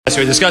So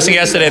we were discussing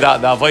yesterday the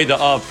Avodah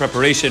of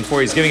preparation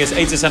for. He's giving us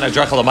Eitzes and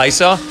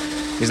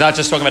Darkechah-Derech. He's not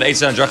just talking about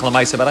Eitzes and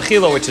Darkechah-Derech, but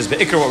Achila, which is the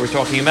Iker, what we're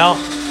talking about.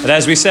 But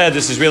as we said,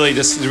 this is really a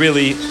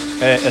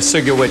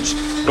sugya which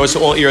goes to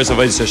all ears of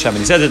Avodah Hashem. And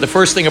he said that the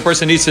first thing a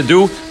person needs to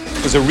do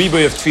is a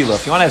riboy of tefillah.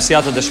 If you want to have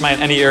siyata d'shmaya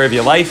in any area of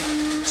your life,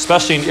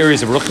 especially in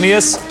areas of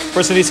ruchnius, a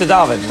person needs to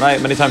daven,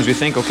 right? Many times we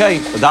think, okay,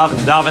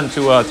 daven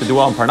to do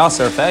well in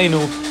parnasa or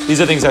fe'enu.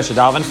 These are things I should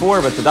daven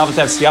for, but to daven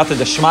to have siyata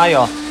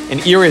d'shmaya in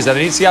areas that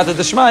I need siyata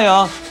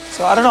d'shmaya,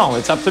 so I don't know.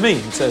 It's up to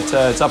me.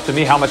 It's up to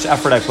me how much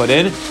effort I put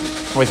in.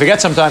 And we forget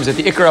sometimes that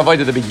the Ikar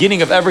Avodah, the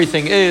beginning of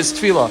everything, is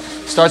tefillah.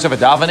 Starts with a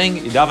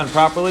davening. You daven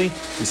properly.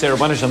 You say,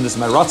 Rabban Hashem, this is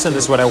my ratzon.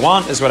 This is what I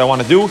want. This is what I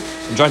want to do.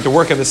 I'm trying to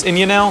work at this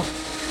inyan now.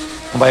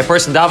 And by a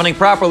person davening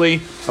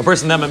properly, a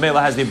person then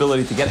Mamela has the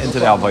ability to get into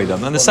the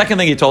Avodah. And the second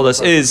thing he told us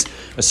is,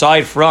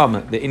 aside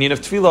from the inyan of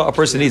tefillah, a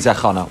person needs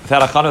achana.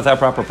 Without achana, without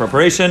proper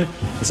preparation,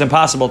 it's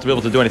impossible to be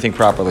able to do anything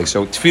properly.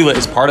 So tefillah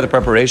is part of the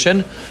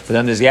preparation, but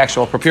then there's the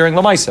actual preparing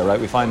lamaisa, right?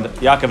 We find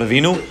Yaakov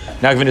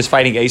Avinu is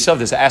fighting Esav.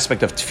 There's an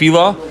aspect of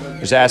tefillah.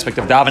 There's an aspect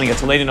of davening at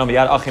Taleinu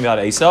Miyad Achim Yad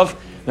Esav.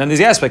 And then there's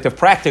the aspect of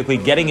practically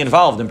getting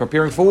involved in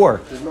preparing for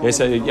war.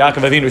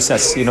 Yaakov Avinu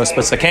says,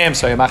 splits the camp,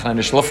 so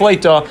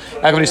Yaakov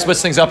Avinu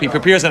splits things up. He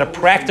prepares in a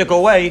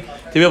practical way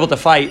to be able to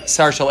fight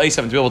Sar Shal Esav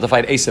and to be able to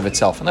fight Esav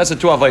itself. And that's the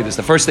two avodas.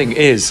 The first thing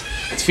is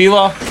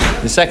tefillah.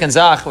 The second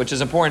zach, which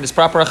is important, is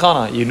proper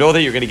achana. You know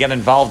that you're going to get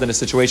involved in a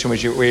situation where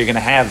you're going to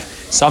have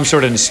some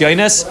sort of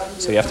nisyonis,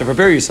 so you have to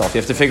prepare yourself. You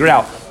have to figure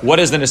out what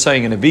is the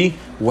nisyonin going to be,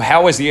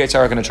 how is the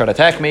Yitzhar going to try to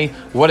attack me,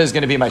 what is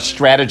going to be my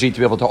strategy to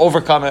be able to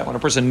overcome it. When a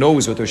person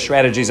knows what their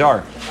strategies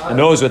are and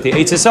knows what the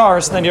eitzes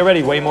are, so then you're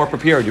already way more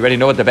prepared. You already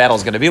know what the battle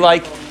is going to be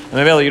like. And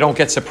maybe you don't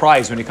get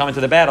surprised when you come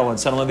into the battle and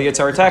suddenly the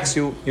Yitzhar attacks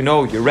you. You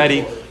know, you're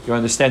ready. You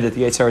understand that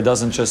the Yitzhar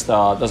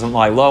doesn't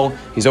lie low.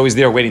 He's always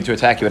there waiting to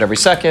attack you at every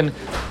second.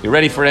 You're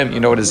ready for him. You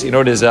know what he's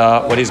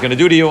going to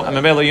do to you.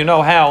 And maybe you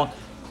know how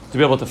to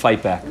be able to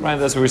fight back. Right?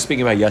 That's what we were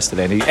speaking about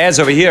yesterday. And he adds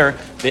over here,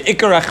 the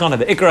Ikar Achana.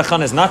 The Ikar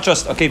Achana is not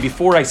just, okay,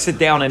 before I sit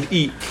down and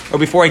eat, or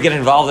before I get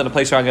involved in a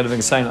place where I'm going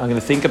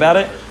to think about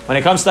it. When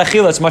it comes to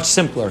Achila, it's much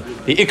simpler.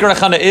 The Ikar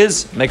Achana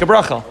is, make a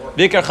bracha.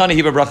 The Ikar Achana,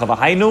 he bebracha.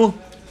 V'hainu,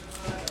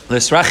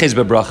 l'srachis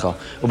bebracha.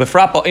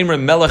 U'befrapa imre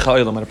melech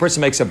ha'olam. When a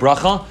person makes a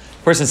bracha,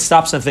 a person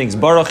stops and thinks,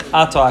 Baruch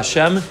Ata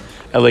Hashem,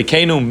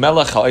 Elokeinu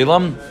melech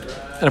ha'olam.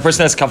 And a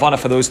person has kavanah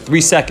for those 3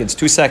 seconds,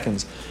 2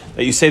 seconds,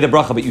 that you say the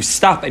bracha, but you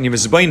stop and you're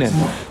mizbainin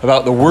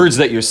about the words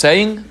that you're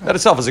saying. That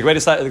itself is the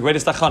greatest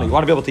achana. You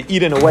want to be able to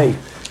eat in a way in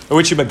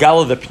which you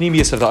megala the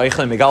pnimius of the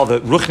eichel, and megala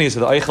the ruchnius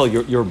of the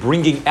eichel. You're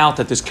bringing out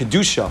that this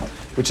kedusha,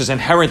 which is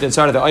inherent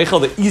inside of the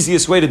eichel. The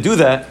easiest way to do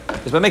that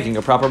is by making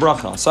a proper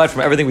bracha. Aside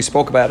from everything we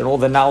spoke about and all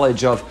the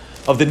knowledge of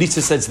the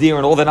nitzis that's there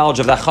and all the knowledge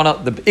of the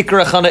achana, the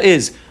ikar achana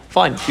is,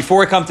 fine,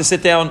 before I come to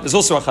sit down, there's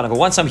also achana. But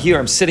once I'm here,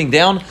 I'm sitting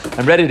down,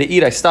 I'm ready to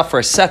eat, I stop for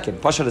a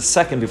second, pashat a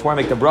second before I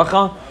make the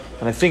bracha,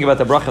 and I think about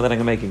the bracha that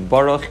I'm making.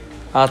 Baruch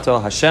Ata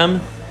Hashem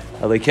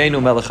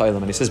Elokeinu melech ha'olam.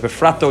 And he says,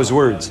 befrat those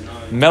words,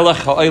 melech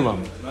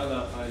ha'olam.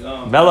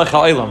 Melech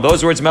ha'olam.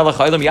 Those words, melech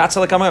ha'olam.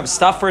 Yatzal HaKamayim.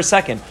 Stop for a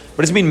second.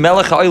 What does it mean,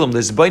 melech ha'olam?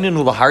 There's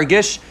bainenu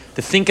lahargish,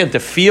 to think and to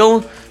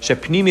feel.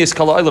 Shepnimius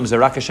kol ha'olam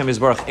zerak Hashem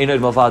yisbarach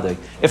einod malvadei.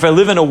 If I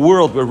live in a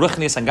world where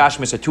ruchnius and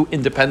gashmis are two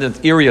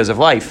independent areas of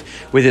life,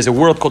 where there's a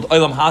world called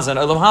olam haza and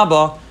olam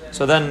haba,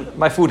 so then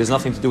my food has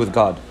nothing to do with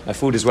God. My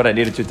food is what I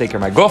needed to take care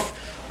of my guf.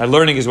 My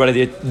learning is what I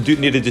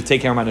needed to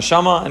take care of my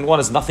neshama, and one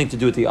has nothing to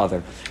do with the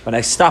other. When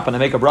I stop and I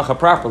make a bracha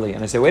properly,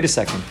 and I say, wait a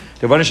second,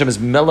 the Avodah Hashem is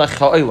melech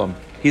ha'olam.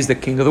 He's the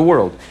king of the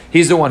world.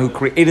 He's the one who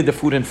created the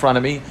food in front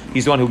of me.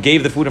 He's the one who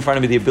gave the food in front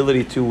of me the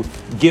ability to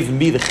give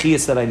me the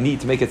chiyas that I need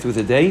to make it through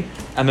the day.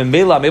 And I'm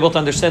able to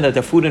understand that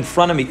the food in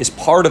front of me is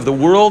part of the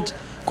world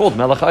called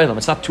melech ha'olam.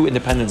 It's not two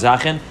independent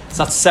zachin. It's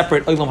not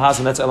separate olam haz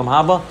and that's olam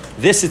haba.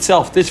 This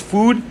itself, this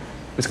food,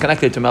 is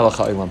connected to melech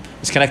ha'olam.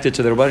 It's connected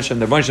to the Rabban Hashem.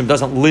 The Rabban Hashem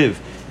doesn't live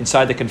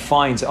inside the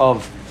confines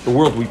of the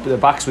world, the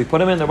box we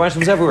put him in. The Rabban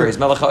Hashem is everywhere. He's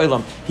melech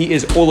ha'olam. He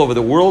is all over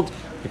the world.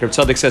 Like Reb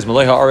Tzaddik says, the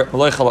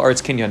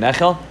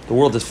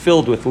world is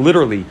filled with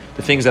literally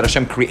the things that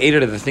Hashem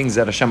created and the things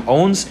that Hashem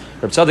owns.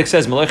 Reb Tzaddik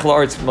says, the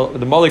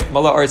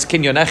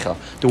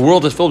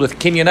world is filled with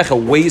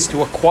kinyanecha, ways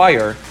to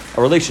acquire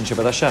a relationship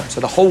with Hashem. So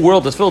the whole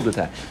world is filled with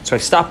that. So I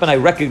stop and I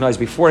recognize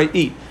before I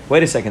eat,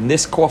 wait a second,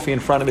 this coffee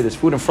in front of me, this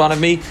food in front of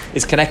me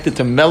is connected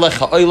to Melech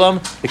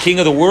HaOlam, the king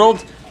of the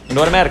world. And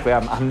automatically,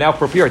 I'm now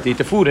prepared to eat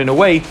the food in a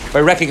way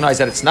where I recognize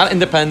that it's not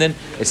independent,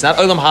 it's not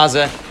Olam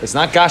Haza, it's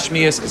not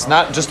Gashmias, it's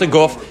not just a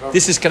guf.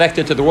 This is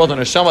connected to the world of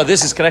Neshama.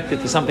 This is connected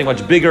to something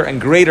much bigger and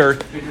greater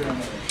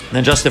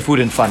than just the food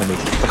in front of me.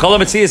 Any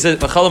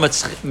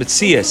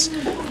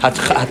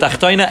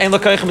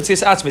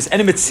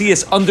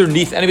mitzias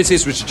underneath, any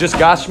mitzias which is just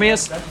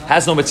Gashmias,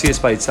 has no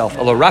mitzias by itself.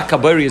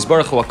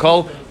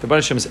 The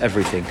Baruch Hashem is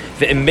everything.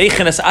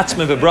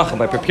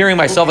 By preparing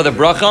myself with the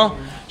bracha,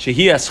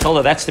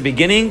 that's the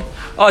beginning.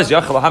 When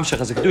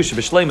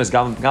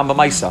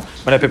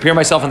I prepare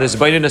myself in this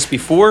beinunus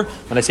before,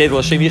 when I say the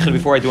L'Shem Yichud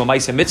before I do a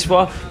Maisa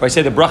mitzvah, or I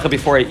say the bracha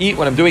before I eat,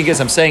 what I'm doing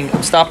is I'm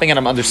stopping and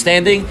I'm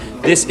understanding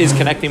this is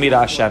connecting me to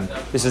Hashem.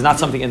 This is not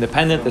something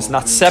independent, this is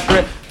not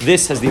separate.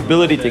 This has the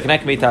ability to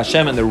connect me to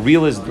Hashem in the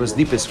realest,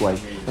 deepest way.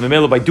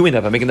 And by doing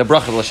that, by making the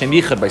bracha of L'Shem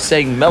Yichud, by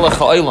saying Melech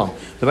HaOlam,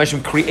 the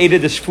Hashem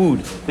created this food.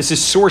 This is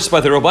sourced by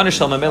the Rabbanan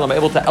Shalom. I'm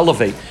able to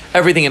elevate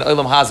everything in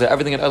Olam Hazeh,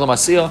 everything in Olam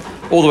Asiyah,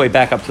 all the way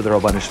back up to the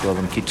Rabbanan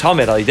Shalom. Ki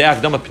tamed al yidei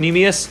akdama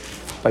pnimius,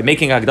 by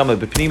making akdama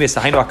b'pnimius,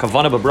 hainu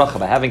hakavana b'bracha,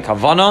 by having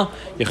kavana,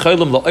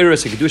 yecholim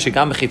la'oros kedusha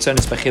gam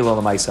b'chitzonis b'chila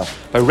l'maisa.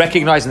 By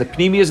recognizing the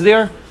pnimius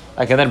there,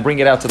 I can then bring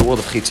it out to the world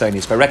of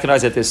chitzonis. By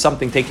recognizing that there's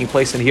something taking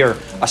place in here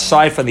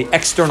aside from the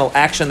external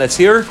action that's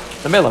here,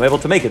 I'm able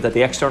to make it that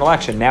the external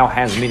action now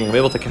has meaning. I'm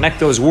able to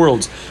connect those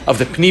worlds of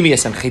the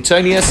pnimius and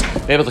chitzonius.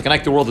 I'm able to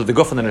connect the world of the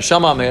guf and the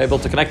neshama. I'm able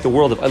to connect the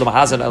world of Olam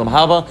Hazeh and Olam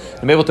Haba.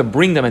 I'm able to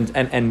bring them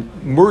and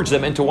merge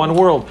them into one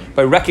world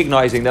by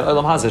recognizing that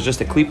Olam Hazeh is just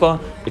a klipa.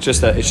 It's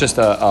just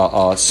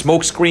a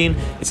smoke screen.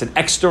 It's an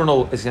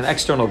external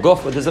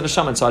guf, but there's a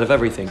neshama inside of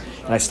everything.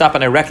 And I stop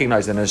and I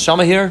recognize the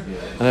neshama here,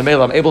 and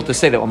I'm able to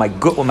say that when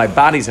my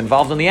body's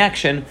involved in the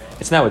action,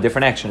 it's now a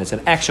different action. It's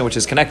an action which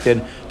is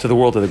connected to the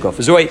world of the guf.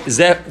 That's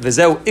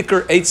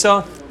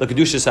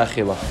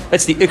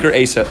the ikar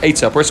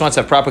eitza. A person wants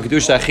to have proper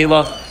kedusha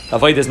achila. The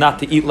avodah is not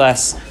to eat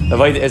less. The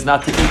avodah is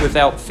not to eat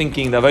without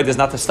thinking. The avodah is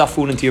not to stuff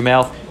food into your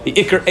mouth. The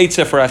ikar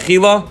eitza for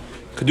achila,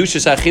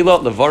 kedusha achila,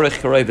 levarich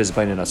karev is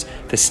beinunus.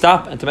 To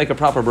stop and to make a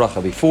proper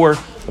bracha before, a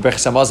bracha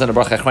samazah and a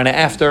bracha achrona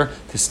after.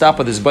 To stop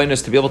with this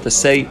beinunus, to be able to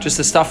say, just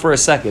to stop for a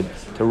second,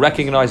 to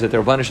recognize that the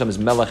Rabbanan Shalom is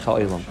melech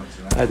ha'olam.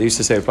 They used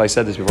to say, I probably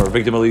said this before,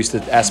 Victor Miller used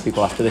to ask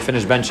people after they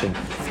finish benching,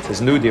 he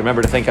says, do you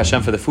remember to thank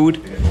Hashem for the food?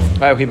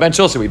 Right, we bench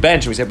also, we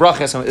bench, and we say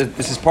brachas, and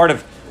this is part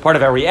of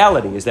our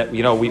reality, is that, we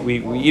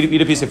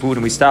eat a piece of food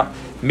and we stop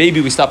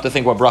to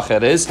think what bracha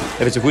it is,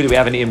 if it's a food that we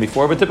haven't eaten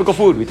before, but typical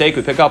food, we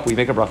pick up, we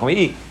make a bracha, and we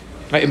eat.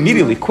 Right,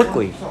 immediately,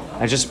 quickly,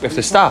 and we have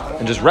to stop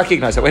and just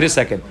recognize that, wait a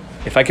second,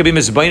 if I could be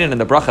mizbainin in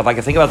the bracha, if I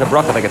could think about the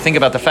bracha, if I could think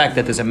about the fact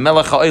that there's a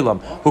melech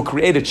ha'olam who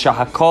created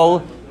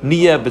shahakol,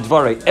 niya,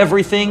 b'dvarei,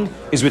 everything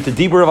is with the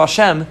dibur of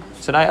Hashem,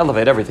 so now I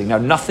elevate everything. Now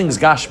nothing's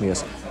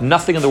gashmias.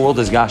 Nothing in the world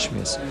is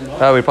gashmias.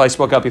 We probably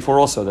spoke out before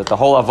also that the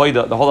whole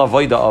avodah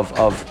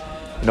of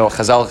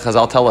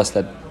Chazal tell us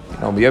that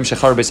miyom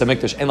shechar beis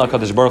hamikdash ein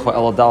lakadosh baruch hu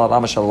ela dalad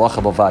ama shel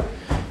halacha bavad.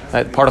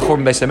 Part of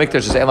Churban beis hamikdash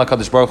is ein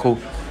lakadosh baruch hu.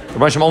 The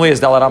Hashem only is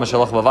dalad ama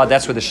shel halacha bavad.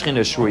 That's where the Shechina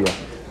is shruya.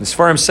 The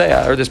Sfarim say,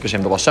 I heard this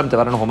b'shem, the Baal Shem Tov,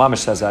 I don't know who Mamish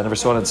says that, I never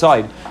saw it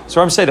inside.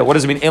 Sfarim say that, what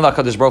does it mean, ein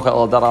lakadosh baruch hu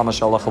ela dalad ama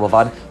shel halacha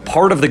bavad?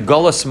 Part of the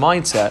Gullus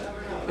mindset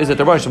is that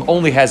the Rebbeinu Shem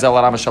only has El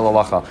Rama Shel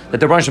Halacha, that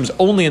the Rebbeinu Shem is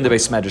only in the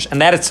Beis Medrash, and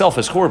that itself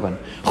is Churban.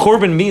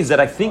 Churban means that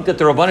I think that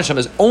the Rebbeinu Shem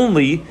is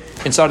only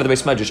inside of the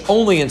Beis Medrash,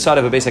 only inside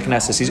of a Beis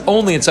HaKnesses, he's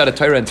only inside of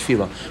Torah and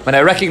Tefillah. When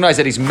I recognize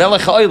that he's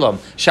Melech HaOlam,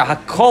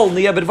 Shahakol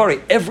Niyah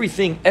B'Dvarei,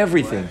 everything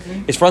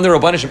is from the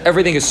Rebbeinu Shem,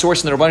 everything is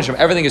sourced in the Rebbeinu Shem,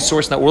 everything is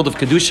sourced in that world of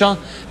Kedusha,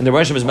 and the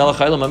Rebbeinu Shem is Melech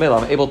HaOlam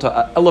Amela. I'm able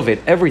to elevate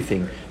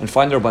everything and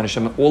find the Rebbeinu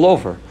Shem all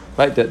over.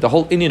 Right? The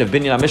whole Indian of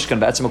Binyan HaMishkan,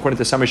 Ba'atzim, according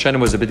to Samar Shanim,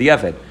 was a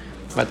B'diavad.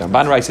 Right, the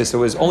Ramban writes this. It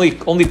was only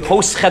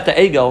post Chet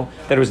HaEgel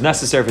that it was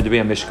necessary for it to be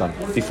a Mishkan.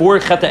 Before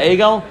Chet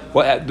HaEgel,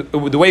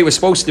 the way it was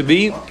supposed to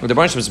be, the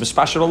Rebbeinu Shem is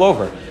mispashad all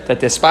over. That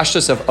the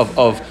spashas of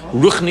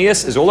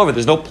Ruchnius is all over.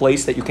 There's no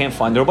place that you can't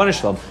find the Rebbeinu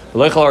Shem.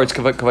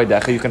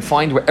 You can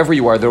find wherever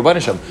you are the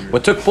Rebbeinu Shem.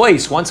 What took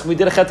place once we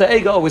did a Chet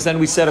HaEgel was then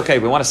we said, okay,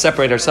 we want to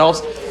separate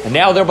ourselves. And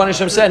now the Rebbeinu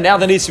Shem said, now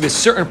there needs to be a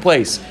certain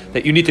place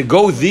that you need to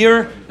go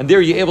there, and there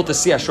you're able to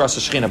see Ashras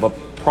HaShechina. But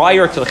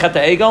prior to the Chet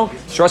HaEgel,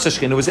 Ashras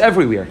HaShechina was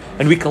everywhere.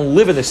 And we can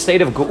live in the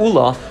state of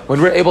Geula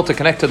when we're able to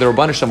connect to the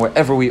Rebbeinu Shem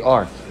wherever we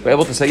are. We're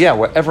able to say,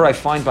 wherever I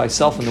find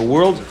myself in the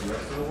world,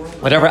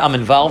 whatever I'm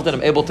involved in,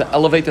 I'm able to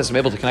elevate this, I'm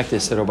able to connect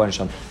this to the Rebbeinu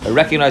Shem. By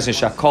recognizing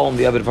Shakol and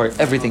the Avodah,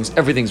 everything's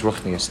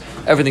Ruchnius.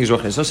 Everything's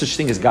Ruchnius. There's no such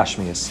thing as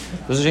Gashmius.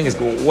 There's no such thing as,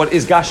 what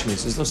is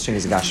Gashmius? There's no such thing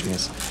as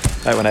Gashmius.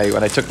 Right,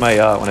 when I took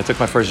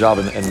my first job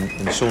in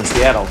the shul in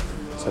Seattle,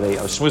 so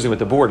I was schmoozing with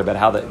the board about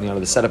how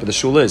the setup of the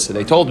shul is. So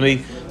they told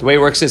me the way it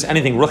works is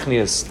anything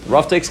Ruchnius, the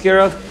Rav takes care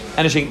of,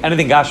 anything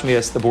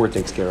Gashmius, the board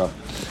takes care of.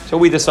 So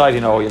we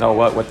decide,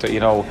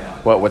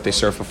 what they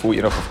serve for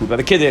food, for food by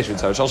the kiddush. We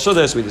decide shall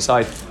this. We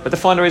decide, but the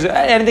fundraiser,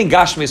 anything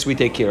Gashmius we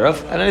take care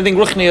of, and anything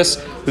Ruchnius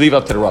we leave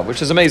up to the Rav,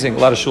 which is amazing. A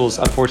lot of shuls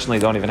unfortunately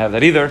don't even have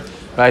that either.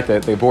 Right,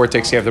 the board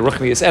takes care of the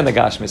Ruchnius and the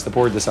Gashmius. The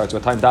board decides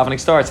what time davening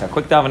starts, how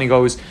quick davening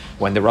goes,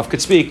 when the Rav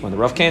could speak, when the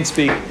Rav can't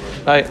speak.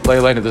 Right,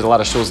 later there's a lot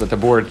of shuls that the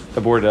board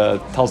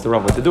tells the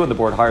Rav what to do, and the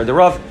board hired the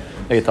Rav.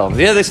 They tell them,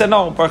 they said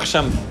no, Baruch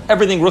Hashem,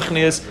 everything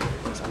Ruchnius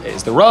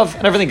is the Rav,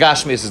 and everything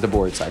Gashmius is the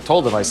board. So I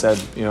told them, I said,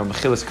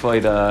 Mechilas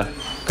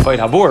Kavod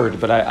HaBoard,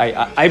 but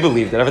I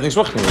believe that everything's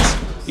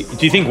Ruchnius.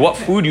 Do you think what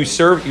food you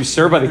serve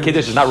by the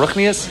Kiddush is not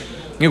Ruchnius?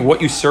 You know,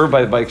 what you serve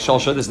by Shal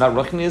Shad is not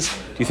ruchnius.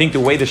 Do you think the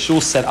way the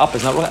shul's set up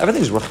is not ruchnius?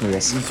 Everything's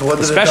ruchnius. So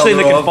especially in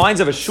the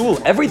confines of a shul,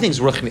 everything's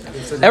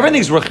ruchnius.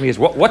 Everything's ruchnius.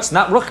 What's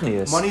not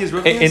ruchnius? Money is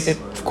ruchnius?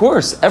 Of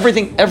course,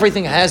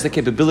 everything has the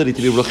capability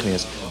to be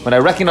ruchnius. When I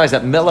recognize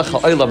that Melech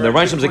HaOlam, the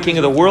Rishon is the king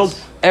of the world,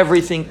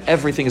 everything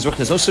is ruchnius.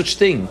 There's no such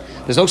thing.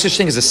 There's no such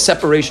thing as a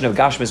separation of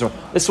Gashmis.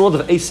 This world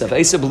of Esav.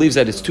 Esav believes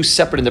that it's two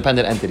separate,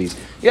 independent entities.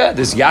 Yeah,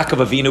 there's Yaakov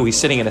Avinu. He's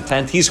sitting in a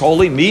tent. He's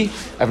holy. Me,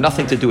 I have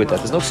nothing to do with that.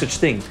 There's no such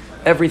thing.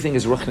 Everything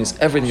is ruchnis.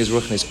 Everything is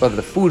ruchnis. Whether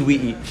the food we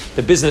eat,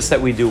 the business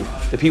that we do,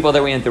 the people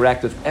that we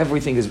interact with,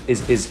 everything is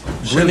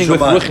brimming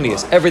with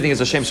ruchnis. Everything is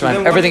Hashem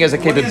Shemaim. Everything has a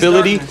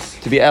capability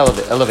to be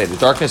elevated.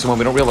 Darkness, and when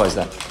we don't realize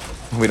that.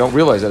 We don't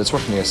realize that it's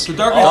ruchnius. So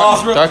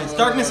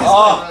darkness is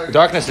light.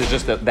 Darkness is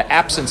just the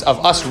absence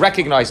of us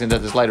recognizing that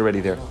there's light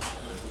already there.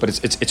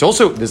 But it's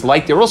also, there's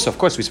light there also. Of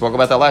course, we spoke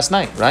about that last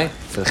night, right?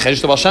 The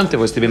Chiddush of Baal Shem Tov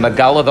was to be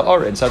Magala the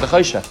Or inside the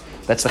Chayshach.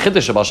 That's the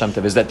Chiddush of Baal Shem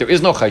Tov, is that there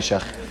is no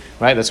Chayshach.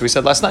 Right? That's what we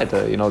said last night.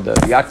 The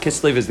Yad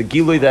Kislev is the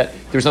Gilui that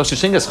there's no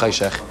such thing as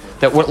Chayshach.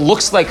 That what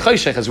looks like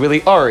Chayshach is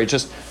really Or. It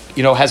just,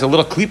 has a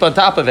little clip on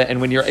top of it,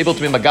 and when you're able to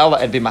be Magala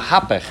and be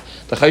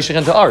Mahapech, the Chayshach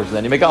into Or,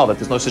 then you Magala that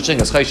there's no such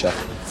thing as Chayshach.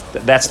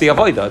 That's the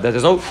Avodah.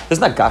 There's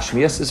not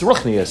Gashmias, it's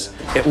Ruchnias.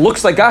 It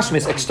looks like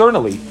Gashmias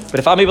externally, but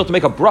if I'm able to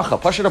make a bracha,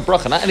 Pashat a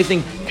bracha, not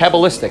anything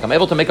Kabbalistic, I'm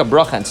able to make a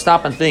bracha and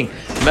stop and think,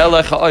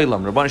 Melech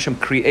HaOlam, Rabban Hashem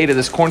created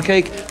this corn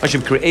cake,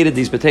 Hashem created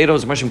these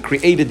potatoes, Hashem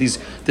created this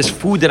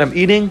food that I'm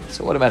eating,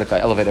 so automatically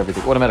I elevate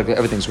everything. Automatically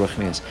everything's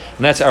Ruchnias.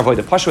 And that's our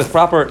Avodah. Pashat with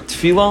proper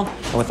tefillah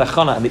and with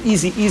achana, and the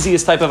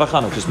easiest type of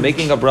achana, just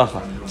making a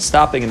bracha,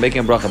 stopping and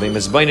making a bracha, being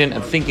mizbainin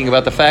and thinking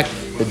about the fact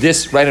that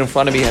this right in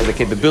front of me has the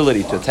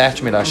capability to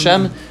attach me to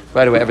Hashem.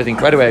 Right away,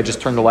 I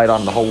just turn the light on,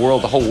 and the whole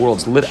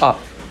world's lit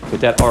up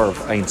with that aura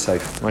of Ein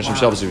Sof. Not to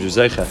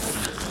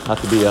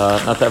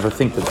ever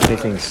think that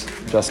anything's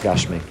just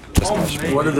Gashmi.